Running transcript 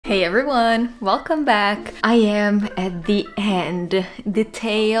Hey everyone, welcome back. I am at the end, the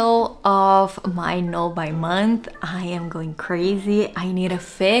tail of my no by month. I am going crazy. I need a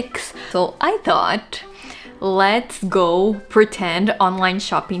fix. So I thought, let's go pretend online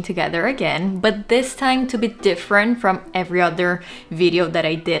shopping together again, but this time to be different from every other video that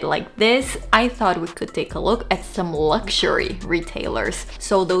I did like this. I thought we could take a look at some luxury retailers.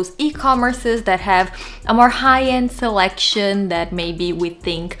 So those e-commerces that have a more high-end selection that maybe we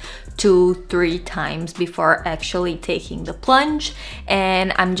think 2-3 times before actually taking the plunge.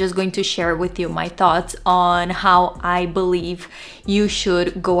 And I'm just going to share with you my thoughts on how I believe you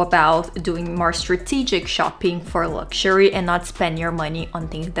should go about doing more strategic shopping for luxury and not spend your money on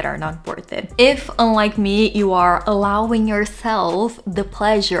things that are not worth it. If, unlike me, you are allowing yourself the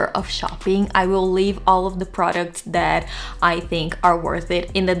pleasure of shopping, I will leave all of the products that I think are worth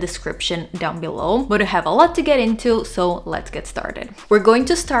it in the description down below. But I have a lot to get into, so let's get started. We're going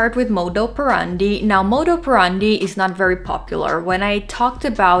to start with MODA OPERANDI. Now, MODA OPERANDI is not very popular. When I talked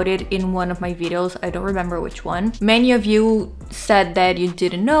about it in one of my videos, I don't remember which one, many of you said that you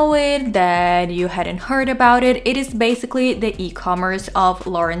didn't know it, that you hadn't heard about it. It is basically the e-commerce of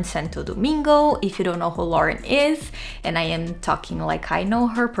Lauren Santo Domingo. If you don't know who Lauren is, and I am talking like I know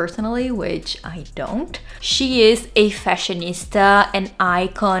her personally, which I don't. She is a fashionista, an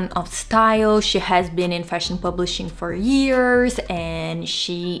icon of style. She has been in fashion publishing for years, and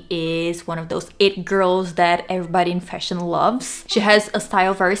she is one of those it girls that everybody in fashion loves. She has a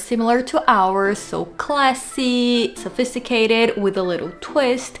style very similar to ours, so classy, sophisticated, with a little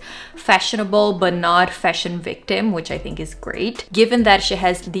twist, fashionable but not fashion victim, which I think is great. Given that she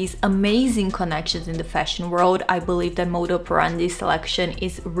has these amazing connections in the fashion world, I believe that MODA OPERANDI's selection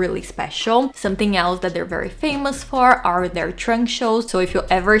is really special. Something else that they're very famous for are their trunk shows. So if you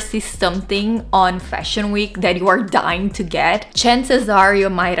ever see something on Fashion Week that you are dying to get, chances are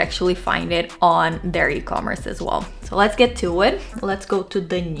you might actually find it on their e-commerce as well. So let's get to it. Let's go to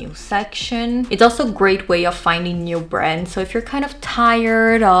the new section. It's also a great way of finding new brands. So if you're kind of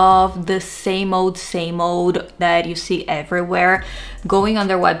tired of the same old that you see everywhere, going on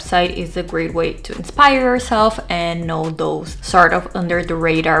their website is a great way to inspire yourself and know those sort of under the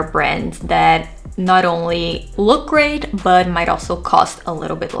radar brands that not only look great, but might also cost a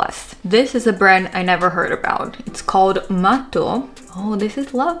little bit less. This is a brand I never heard about. It's called Matteau. Oh, this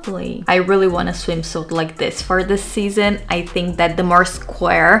is lovely. I really want a swimsuit like this for this season. I think that the more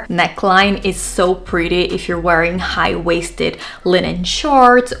square neckline is so pretty if you're wearing high-waisted linen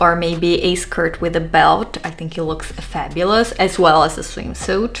shorts or maybe a skirt with a belt. I think it looks fabulous, as well as a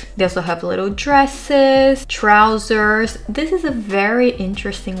swimsuit. They also have little dresses, trousers. This is a very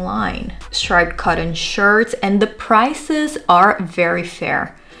interesting line. Striped cotton shirts, and the prices are very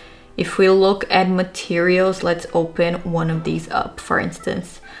fair. If we look at materials, let's open one of these up. For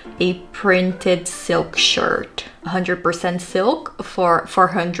instance, a printed silk shirt, 100% silk for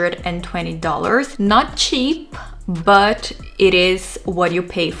 $420. Not cheap, but it is what you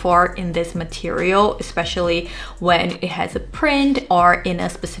pay for in this material, especially when it has a print or in a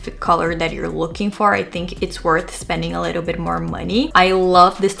specific color that you're looking for. I think it's worth spending a little bit more money. I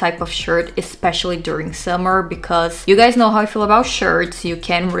love this type of shirt, especially during summer, because you guys know how I feel about shirts. You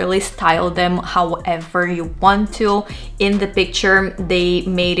can really style them however you want to. In the picture, they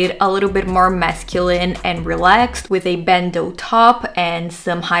made it a little bit more masculine and relaxed with a bandeau top and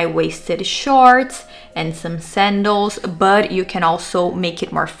some high-waisted shorts and some sandals, but you can also make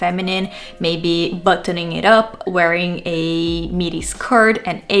it more feminine, maybe buttoning it up, wearing a midi skirt,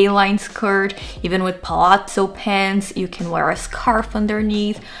 an A-line skirt, even with palazzo pants. You can wear a scarf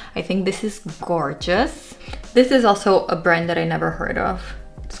underneath. I think this is gorgeous. This is also a brand that I never heard of.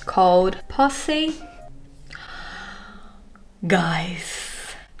 It's called Posse.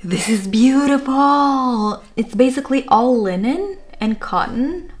 Guys, this is beautiful. It's basically all linen and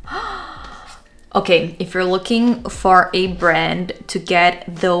cotton. Okay, if you're looking for a brand to get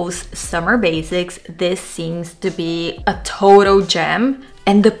those summer basics, this seems to be a total gem.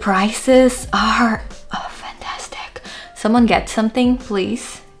 And the prices are fantastic. Someone get something,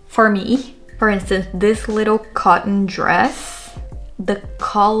 please, for me. For instance, this little cotton dress, the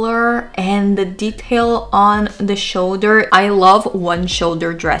color and the detail on the shoulder. I love one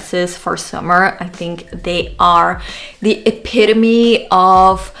shoulder dresses for summer. I think they are the epitome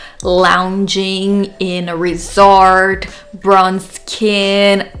of lounging in a resort, bronze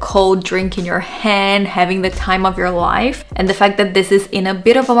skin, cold drink in your hand, having the time of your life. And the fact that this is in a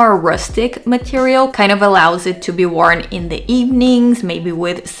bit of a more rustic material kind of allows it to be worn in the evenings, maybe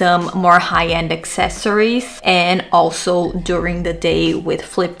with some more high-end accessories, and also during the day with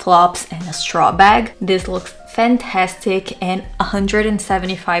flip-flops and a straw bag. This looks fantastic and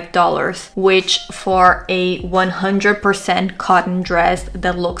 $175, which for a 100% cotton dress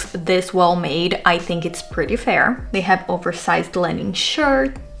that looks this well made, I think it's pretty fair. They have oversized linen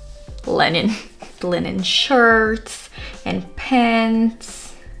shirts and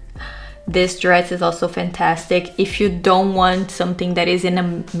pants. This dress is also fantastic. If you don't want something that is in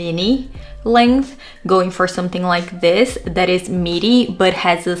a mini length, going for something like this that is midi but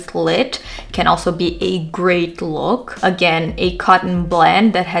has a slit can also be a great look. Again, a cotton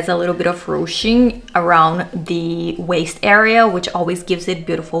blend that has a little bit of ruching around the waist area, which always gives it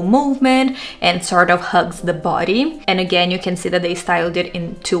beautiful movement and sort of hugs the body. And again, you can see that they styled it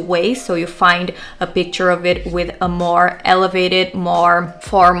in two ways, so you find a picture of it with a more elevated, more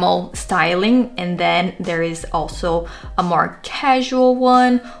formal styling, and then there is also a more casual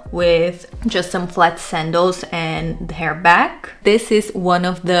one with just some flat sandals and the hair back. This is one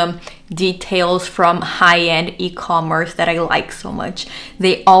of the details from high-end e-commerce that I like so much.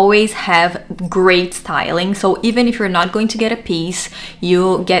 They always have great styling, so even if you're not going to get a piece,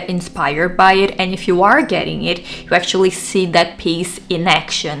 you get inspired by it, and if you are getting it, you actually see that piece in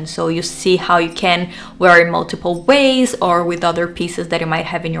action. So you see how you can wear it multiple ways or with other pieces that you might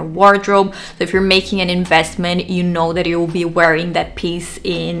have in your wardrobe. So if you're making an investment, you know that you will be wearing that piece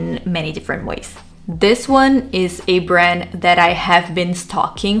in many different ways. This one is a brand that I have been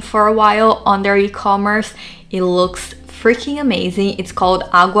stalking for a while on their e-commerce. It looks freaking amazing. It's called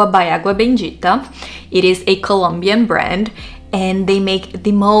Agua Bendita. It is a Colombian brand, and they make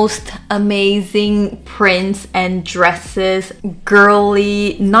the most amazing prints and dresses,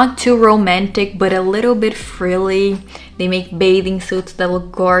 girly, not too romantic, but a little bit frilly. They make bathing suits that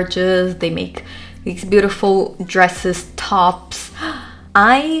look gorgeous. They make these beautiful dresses, tops.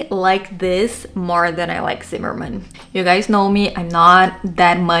 I like this more than I like Zimmermann. You guys know me, I'm not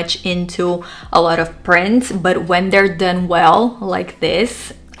that much into a lot of prints, but when they're done well, like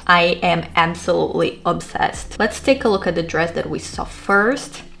this, I am absolutely obsessed. Let's take a look at the dress that we saw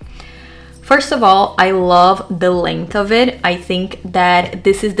first. First of all, I love the length of it. I think that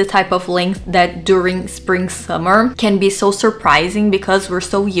this is the type of length that during spring, summer can be so surprising because we're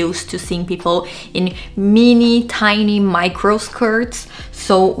so used to seeing people in mini, tiny micro skirts.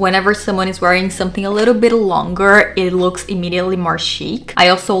 So whenever someone is wearing something a little bit longer, it looks immediately more chic. I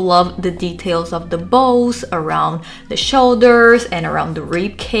also love the details of the bows around the shoulders and around the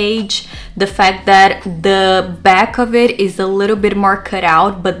rib cage. The fact that the back of it is a little bit more cut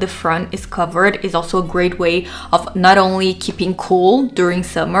out, but the front is covered is also a great way of not only keeping cool during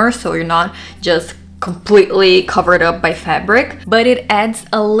summer, so you're not just completely covered up by fabric, but it adds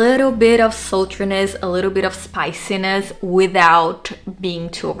a little bit of sultriness, a little bit of spiciness without being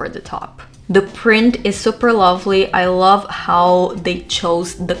too over the top. The print is super lovely. I love how they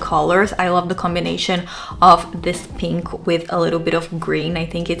chose the colors. I love the combination of this pink with a little bit of green. I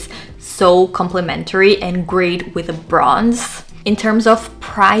think it's so complementary and great with a bronze. In terms of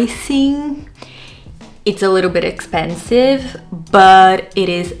pricing, it's a little bit expensive, but it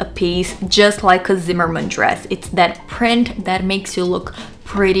is a piece just like a Zimmermann dress. It's that print that makes you look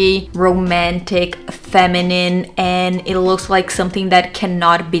pretty, romantic, feminine, and it looks like something that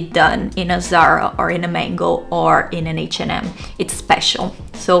cannot be done in a Zara or in a Mango or in an H&M. It's special.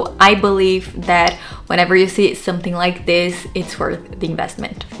 So I believe that whenever you see something like this, it's worth the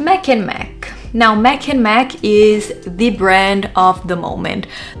investment. Mac & Mac. Now, Mac & Mac is the brand of the moment.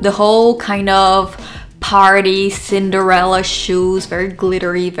 The whole kind of party Cinderella shoes, very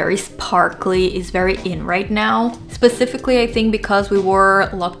glittery, very sparkly, is very in right now. Specifically, I think because we were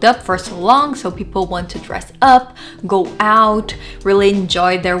locked up for so long, so people want to dress up, go out, really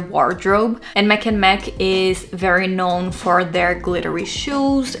enjoy their wardrobe. And Mac & Mac is very known for their glittery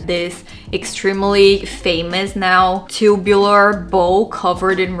shoes. This extremely famous now tubular bow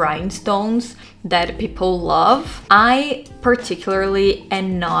covered in rhinestones that people love. I particularly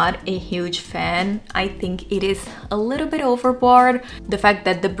am not a huge fan. I think it is a little bit overboard. The fact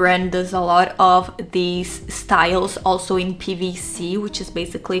that the brand does a lot of these styles also in PVC, which is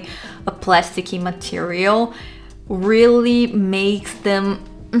basically a plasticky material, really makes them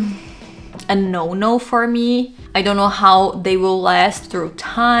a no-no for me. I don't know how they will last through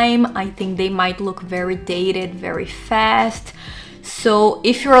time. I think they might look very dated, very fast. So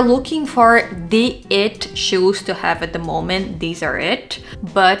if you're looking for the it shoes to have at the moment, these are it,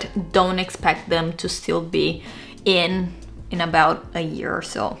 but don't expect them to still be in about a year or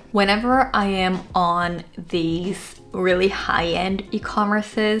so. Whenever I am on these really high-end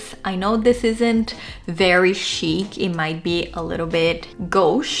e-commerces, I know this isn't very chic, it might be a little bit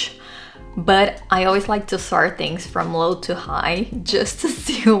gauche, but I always like to sort things from low to high just to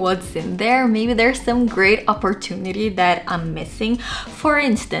see what's in there. Maybe there's some great opportunity that I'm missing. For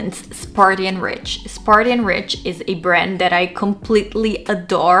instance, Sporty Rich. Sporty Rich is a brand that I completely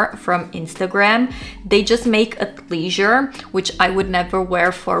adore from Instagram. They just make athleisure, which I would never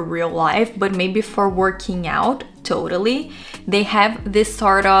wear for real life, but maybe for working out, totally. They have this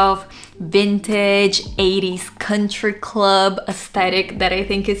sort of vintage 80s country club aesthetic that I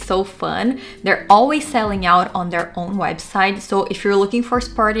think is so fun. They're always selling out on their own website, so if you're looking for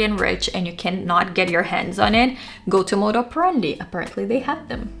Sporty Rich and you cannot get your hands on it, go to MODA OPERANDI. Apparently they have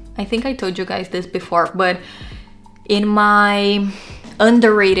them. I think I told you guys this before, but in my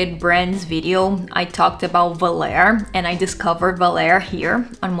underrated brands video, I talked about Valère, and I discovered Valère here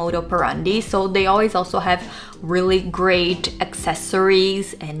on MODA OPERANDI. So they always also have really great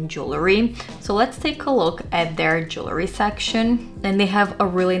accessories and jewelry. So let's take a look at their jewelry section, and they have a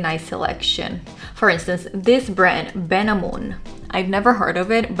really nice selection. For instance, this brand, Amun. I've never heard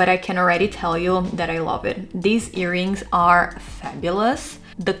of it, but I can already tell you that I love it. These earrings are fabulous.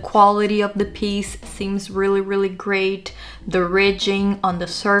 The quality of the piece seems really great. The ridging on the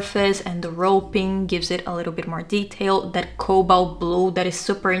surface and the roping gives it a little bit more detail. That cobalt blue that is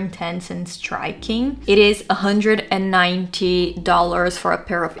super intense and striking. It is $190 for a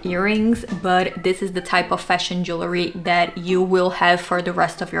pair of earrings, but this is the type of fashion jewelry that you will have for the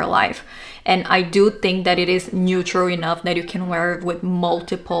rest of your life. And I do think that it is neutral enough that you can wear it with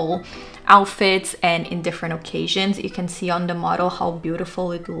multiple outfits and in different occasions. You can see on the model how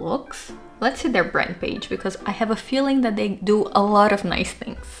beautiful it looks. Let's see their brand page, because I have a feeling that they do a lot of nice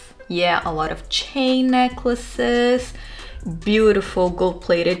things. Yeah, a lot of chain necklaces, beautiful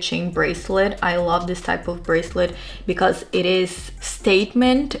gold-plated chain bracelet. I love this type of bracelet because it is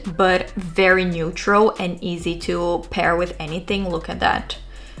statement but very neutral and easy to pair with anything. Look at that.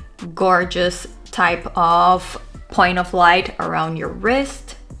 Gorgeous type of point of light around your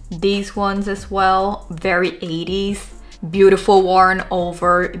wrist. These ones as well, very 80s. Beautiful, worn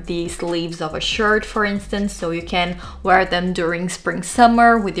over the sleeves of a shirt, for instance, so you can wear them during spring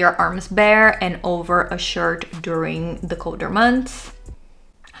summer with your arms bare and over a shirt during the colder months.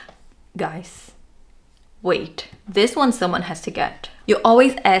 Guys, wait, this one someone has to get. You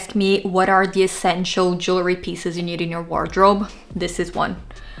always ask me what are the essential jewelry pieces you need in your wardrobe. This is one.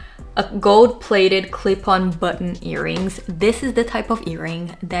 A gold-plated clip-on button earrings. This is the type of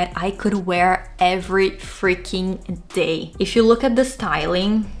earring that I could wear every freaking day. If you look at the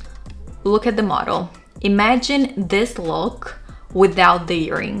styling, look at the model. Imagine this look without the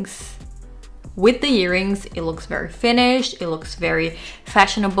earrings. With the earrings, it looks very finished, it looks very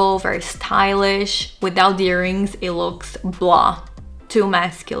fashionable, very stylish. Without the earrings, it looks blah, too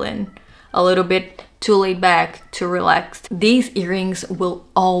masculine, a little bit too laid back, too relaxed. These earrings will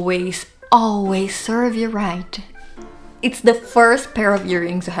always serve you right. It's the first pair of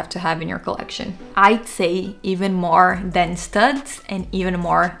earrings you have to have in your collection. I'd say even more than studs and even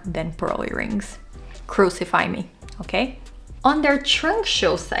more than pearl earrings. Crucify me, okay? On their trunk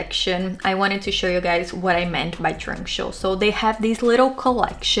show section, I wanted to show you guys what I meant by trunk show. So they have these little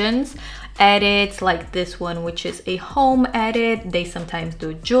collections, edits like this one, which is a home edit. They sometimes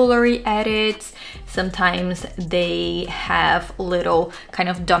do jewelry edits. Sometimes they have little kind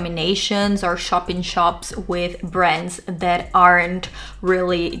of dominations or shop-in-shops with brands that aren't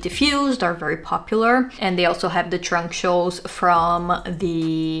really diffused or very popular. And they also have the trunk shows from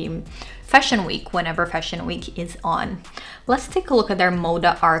the Fashion Week, whenever Fashion Week is on. Let's take a look at their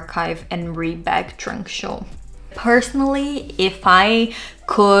MODA archive and rebag trunk show. Personally, if I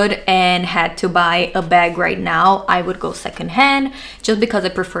could and had to buy a bag right now, I would go secondhand, just because I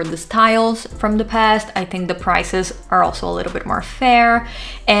prefer the styles from the past. I think the prices are also a little bit more fair,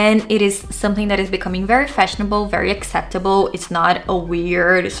 and it is something that is becoming very fashionable, very acceptable. It's not a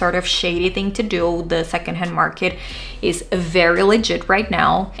weird sort of shady thing to do. The secondhand market is very legit right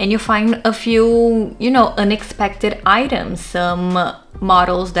now, and you find a few, you know, unexpected items, some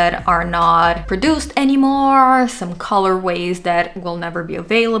models that are not produced anymore, some colorways that will never be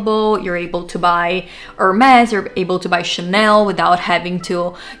available. You're able to buy Hermes, you're able to buy Chanel without having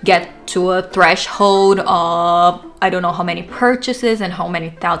to get to a threshold of I don't know how many purchases and how many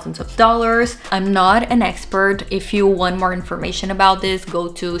thousands of dollars. I'm not an expert. If you want more information about this, go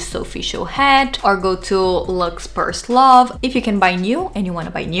to Sophie Show Hat or go to Lux Purse Love. If you can buy new and you want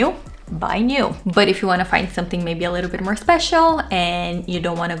to buy new, buy new. But if you want to find something maybe a little bit more special and you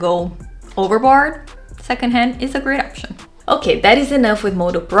don't want to go overboard, secondhand is a great option. Okay, that is enough with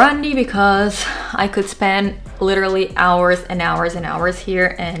Mode Operandi because I could spend literally hours and hours and hours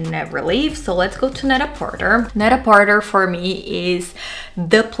here and never leave. So let's go to Net-a-Porter. Net-a-Porter for me is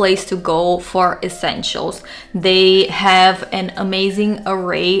the place to go for essentials. They have an amazing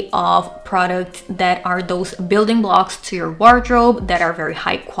array of products that are those building blocks to your wardrobe that are very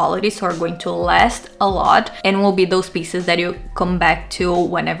high quality, so are going to last a lot and will be those pieces that you come back to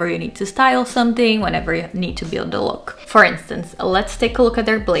whenever you need to style something, whenever you need to build a look. For instance, let's take a look at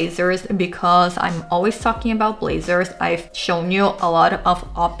their blazers because I'm always talking about blazers. I've shown you a lot of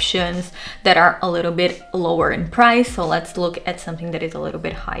options that are a little bit lower in price, so let's look at something that is a little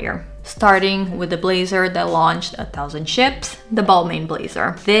bit higher. Starting with the blazer that launched 1,000 ships, the Balmain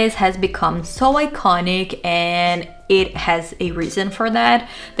blazer. This has become so iconic and it has a reason for that.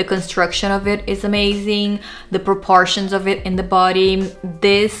 The construction of it is amazing, the proportions of it in the body,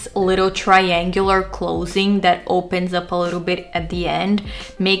 this little triangular closing that opens up a little bit at the end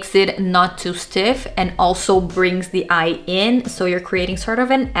makes it not too stiff and also brings the eye in, so you're creating sort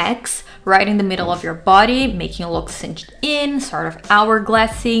of an X right in the middle of your body, making it look cinched in, sort of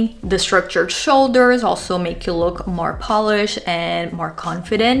hourglassy. The structured shoulders also make you look more polished and more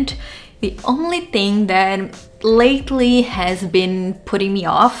confident. The only thing that lately has been putting me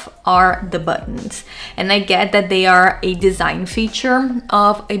off are the buttons, and I get that they are a design feature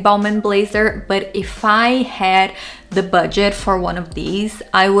of a Balmain blazer, but if I had the budget for one of these,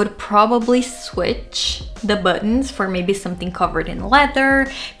 I would probably switch the buttons for maybe something covered in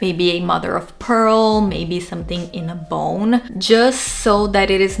leather, maybe a mother of pearl, maybe something in a bone, just so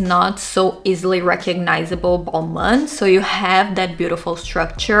that it is not so easily recognizable Balmain. So you have that beautiful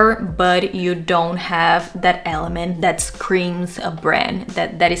structure, but you don't have that element that screams a brand.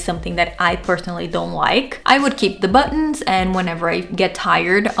 That is something that I personally don't like. I would keep the buttons, and whenever I get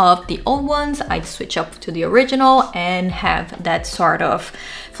tired of the old ones, I'd switch up to the original and have that sort of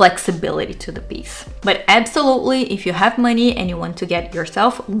flexibility to the piece. But absolutely, if you have money and you want to get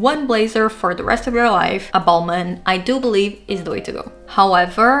yourself one blazer for the rest of your life, a Balmain, I do believe, is the way to go.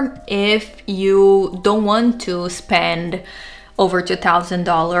 However, if you don't want to spend over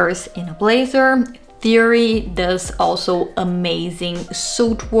 $2,000 in a blazer, Theory does also amazing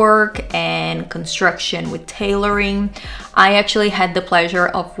suit work and construction with tailoring. I actually had the pleasure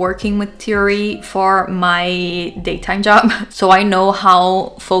of working with Theory for my daytime job, so I know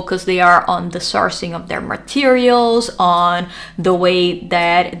how focused they are on the sourcing of their materials, on the way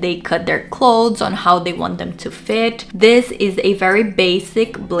that they cut their clothes, on how they want them to fit. This is a very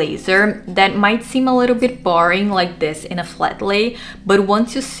basic blazer that might seem a little bit boring like this in a flat lay, but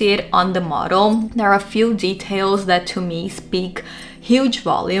once you see it on the model, there are a few details that to me speak huge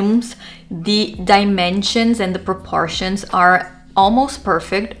volumes. The dimensions and the proportions are almost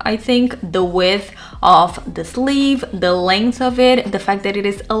perfect. I think the width of the sleeve, the length of it, the fact that it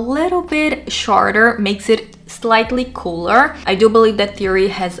is a little bit shorter makes it slightly cooler. I do believe that Theory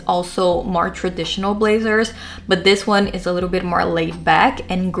has also more traditional blazers, but this one is a little bit more laid back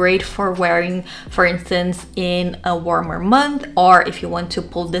and great for wearing, for instance, in a warmer month, or if you want to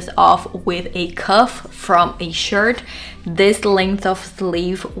pull this off with a cuff from a shirt. This length of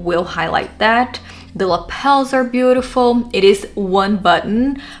sleeve will highlight that. The lapels are beautiful. It is one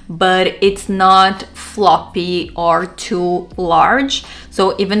button, but it's not floppy or too large.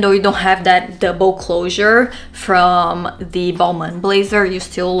 So even though you don't have that double closure from the Balmain blazer, you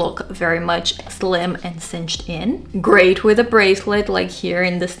still look very much slim and cinched in. Great with a bracelet, like here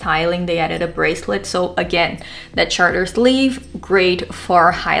in the styling, they added a bracelet. So again, that charter sleeve, great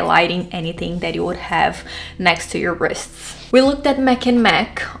for highlighting anything that you would have next to your wrists. We looked at Mac &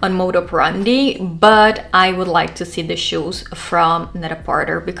 Mac on Mode Operandi, but I would like to see the shoes from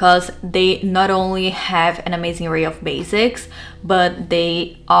Net-a-Porter because they not only have an amazing array of basics, but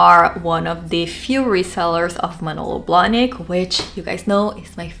they are one of the few resellers of Manolo Blahnik, which you guys know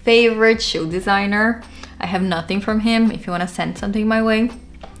is my favorite shoe designer. I have nothing from him. If you want to send something my way,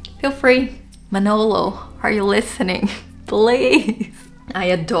 feel free. Manolo, are you listening? Please. I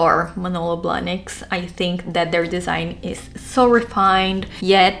adore Manolo Blahniks. I think that their design is so refined,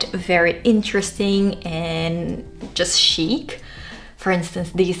 yet very interesting and just chic. For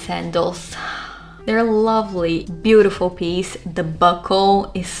instance, these sandals. They're lovely, beautiful piece. The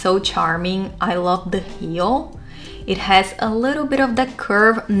buckle is so charming. I love the heel. It has a little bit of that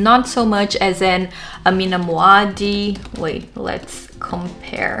curve, not so much as an Amun Muadi. Wait, let's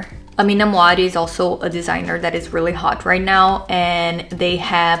compare. Amun Muadi is also a designer that is really hot right now, and they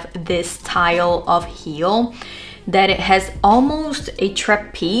have this style of heel that it has almost a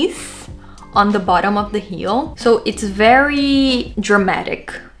trapeze on the bottom of the heel. So it's very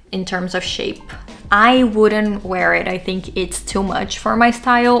dramatic in terms of shape. I wouldn't wear it. I think it's too much for my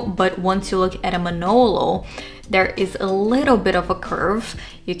style, but once you look at a Manolo, there is a little bit of a curve.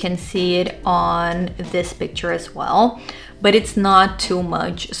 You can see it on this picture as well, but it's not too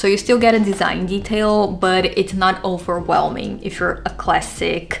much. So you still get a design detail, but it's not overwhelming if you're a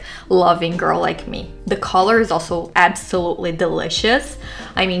classic loving girl like me. The color is also absolutely delicious.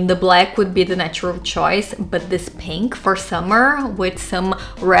 I mean, the black would be the natural choice, but this pink for summer with some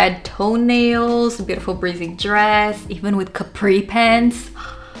red toenails, beautiful breezy dress, even with capri pants.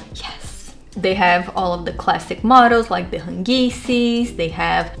 Yes. They have all of the classic models like the Hangisis, they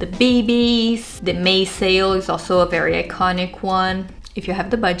have the BBs, the Maysail is also a very iconic one. If you have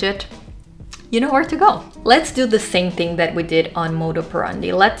the budget, you know where to go. Let's do the same thing that we did on MODA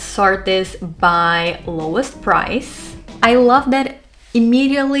OPERANDI. Let's sort this by lowest price. I love that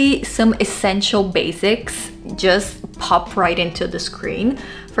immediately some essential basics just pop right into the screen.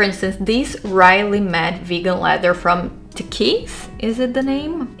 For instance, these Riley matte vegan leather from Tequis, is it the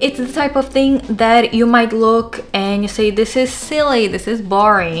name? It's the type of thing that you might look and you say, this is silly, this is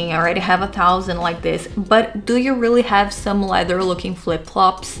boring, I already have 1,000 like this. But do you really have some leather looking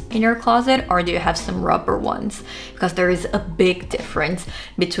flip-flops in your closet, or do you have some rubber ones? Because there is a big difference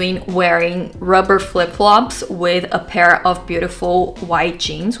between wearing rubber flip-flops with a pair of beautiful white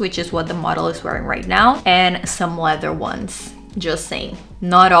jeans, which is what the model is wearing right now, and some leather ones. Just saying,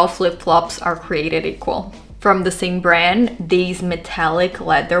 not all flip-flops are created equal. From the same brand, these metallic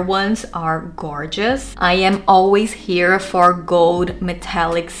leather ones are gorgeous. I am always here for gold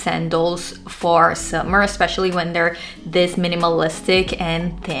metallic sandals for summer, especially when they're this minimalistic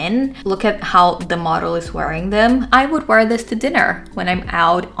and thin. Look at how the model is wearing them. I would wear this to dinner when I'm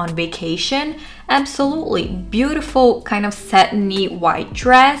out on vacation. Absolutely beautiful, kind of satiny white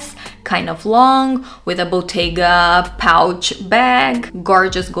dress, kind of long, with a Bottega pouch bag,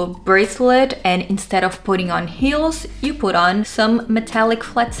 gorgeous gold bracelet, and instead of putting on heels, you put on some metallic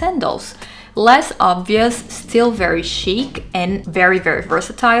flat sandals. Less obvious, still very chic and very, very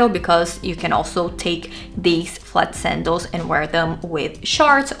versatile, because you can also take these flat sandals and wear them with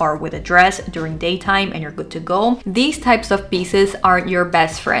shorts or with a dress during daytime and you're good to go. These types of pieces are your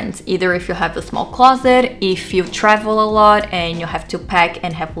best friends, either if you have a small closet, if you travel a lot and you have to pack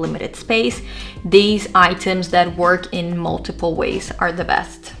and have limited space. These items that work in multiple ways are the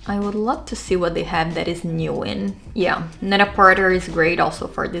best. I would love to see what they have that is new in. Yeah, Net-a-Porter is great also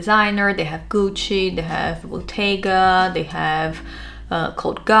for designer. They have Gucci, they have Bottega, they have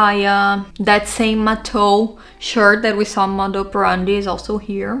Code Gaia. That same Matteau shirt that we saw on MODA OPERANDI is also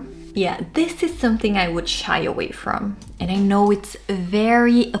here. Yeah, this is something I would shy away from. And I know it's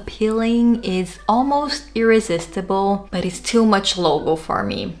very appealing, it's almost irresistible, but it's too much logo for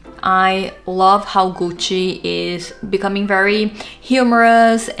me. I love how Gucci is becoming very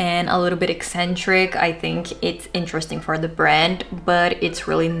humorous and a little bit eccentric. I think it's interesting for the brand, but it's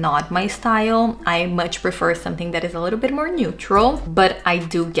really not my style. I much prefer something that is a little bit more neutral, but I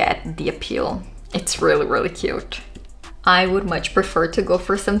do get the appeal. It's really, really cute. I would much prefer to go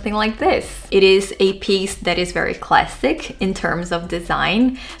for something like this. It is a piece that is very classic in terms of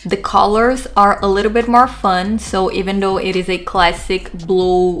design. The colors are a little bit more fun, so even though it is a classic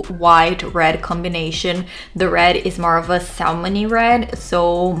blue, white, red combination, the red is more of a salmony red,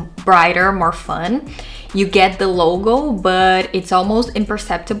 so brighter, more fun. You get the logo, but it's almost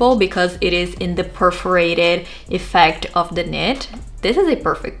imperceptible because it is in the perforated effect of the knit. This is a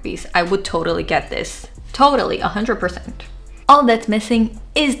perfect piece. I would totally get this. Totally, 100%. All that's missing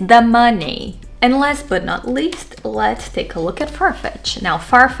is the money. And last but not least, let's take a look at Farfetch. Now,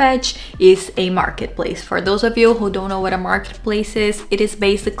 Farfetch is a marketplace. For those of you who don't know what a marketplace is, it is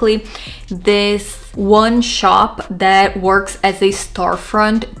basically this one shop that works as a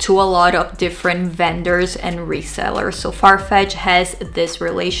storefront to a lot of different vendors and resellers. So Farfetch has this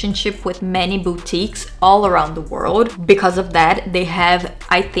relationship with many boutiques all around the world. Because of that, they have,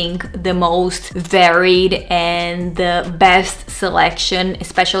 I think, the most varied and the best selection,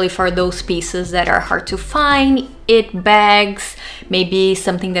 especially for those pieces that are hard to find. Bags, maybe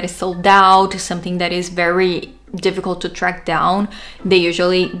something that is sold out, something that is very difficult to track down. They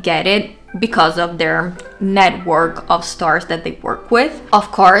usually get it because of their network of stores that they work with.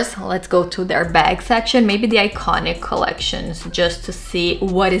 Of course, let's go to their bag section, maybe the iconic collections, just to see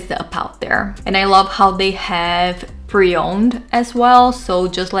what is up out there. And I love how they have pre-owned as well. So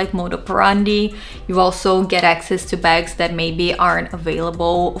just like MODA OPERANDI, you also get access to bags that maybe aren't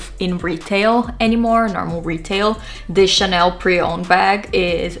available in retail anymore, normal retail. This Chanel pre-owned bag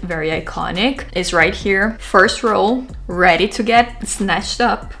is very iconic. It's right here, first row, ready to get snatched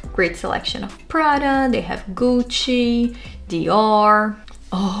up. Great selection of Prada. They have Gucci, Dior.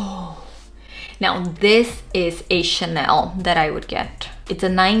 Oh, Now this is a Chanel that I would get. It's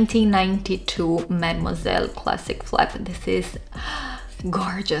a 1992 Mademoiselle classic flap. This is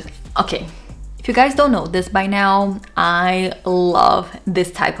gorgeous. Okay, if you guys don't know this by now, I love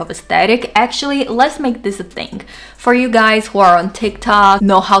this type of aesthetic. Actually, let's make this a thing. For you guys who are on TikTok,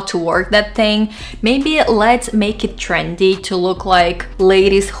 know how to work that thing, maybe let's make it trendy to look like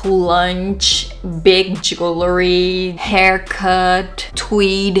ladies who lunch, big jewelry, haircut,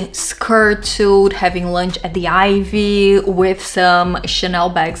 tweed, skirt suit, having lunch at the Ivy with some Chanel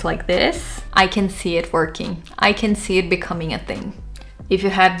bags like this. I can see it working. I can see it becoming a thing. If you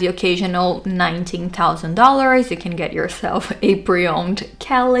have the occasional $19,000, you can get yourself a pre-owned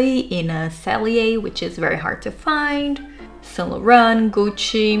Kelly in a Cellier, which is very hard to find. Saint Laurent,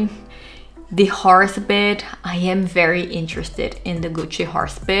 Gucci. The horse bit, I am very interested in the Gucci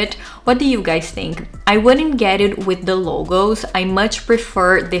horse bit. What do you guys think? I wouldn't get it with the logos. I much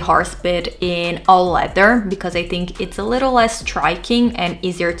prefer the horse bit in all leather because I think it's a little less striking and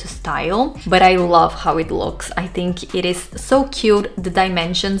easier to style, but I love how it looks. I think it is so cute. The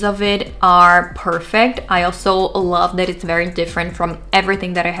dimensions of it are perfect. I also love that it's very different from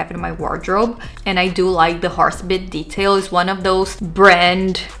everything that I have in my wardrobe, and I do like the horse bit detail. It's one of those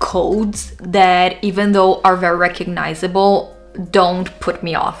brand codes that, even though are very recognizable, don't put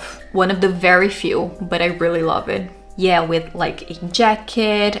me off. One of the very few, but I really love it. Yeah, with like a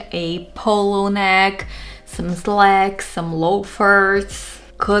jacket, a polo neck, some slacks, some loafers.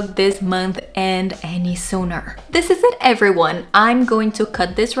 Could this month end any sooner? This is it, everyone. I'm going to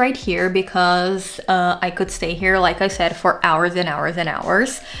cut this right here because I could stay here, like I said, for hours and hours and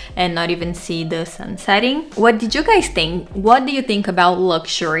hours and not even see the sun setting. What did you guys think? What do you think about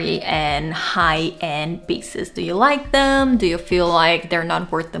luxury and high-end pieces? Do you like them? Do you feel like they're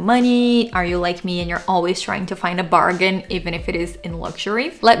not worth the money? Are you like me and you're always trying to find a bargain, even if it is in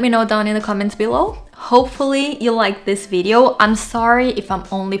luxury? Let me know down in the comments below. Hopefully you like this video. I'm sorry if I'm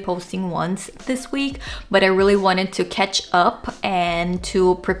only posting once this week, but I really wanted to catch up and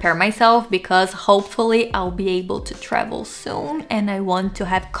to prepare myself because hopefully I'll be able to travel soon and I want to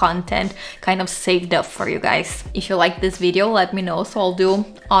have content kind of saved up for you guys. If you like this video, let me know so I'll do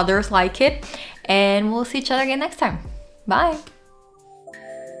others like it, and we'll see each other again next time. Bye!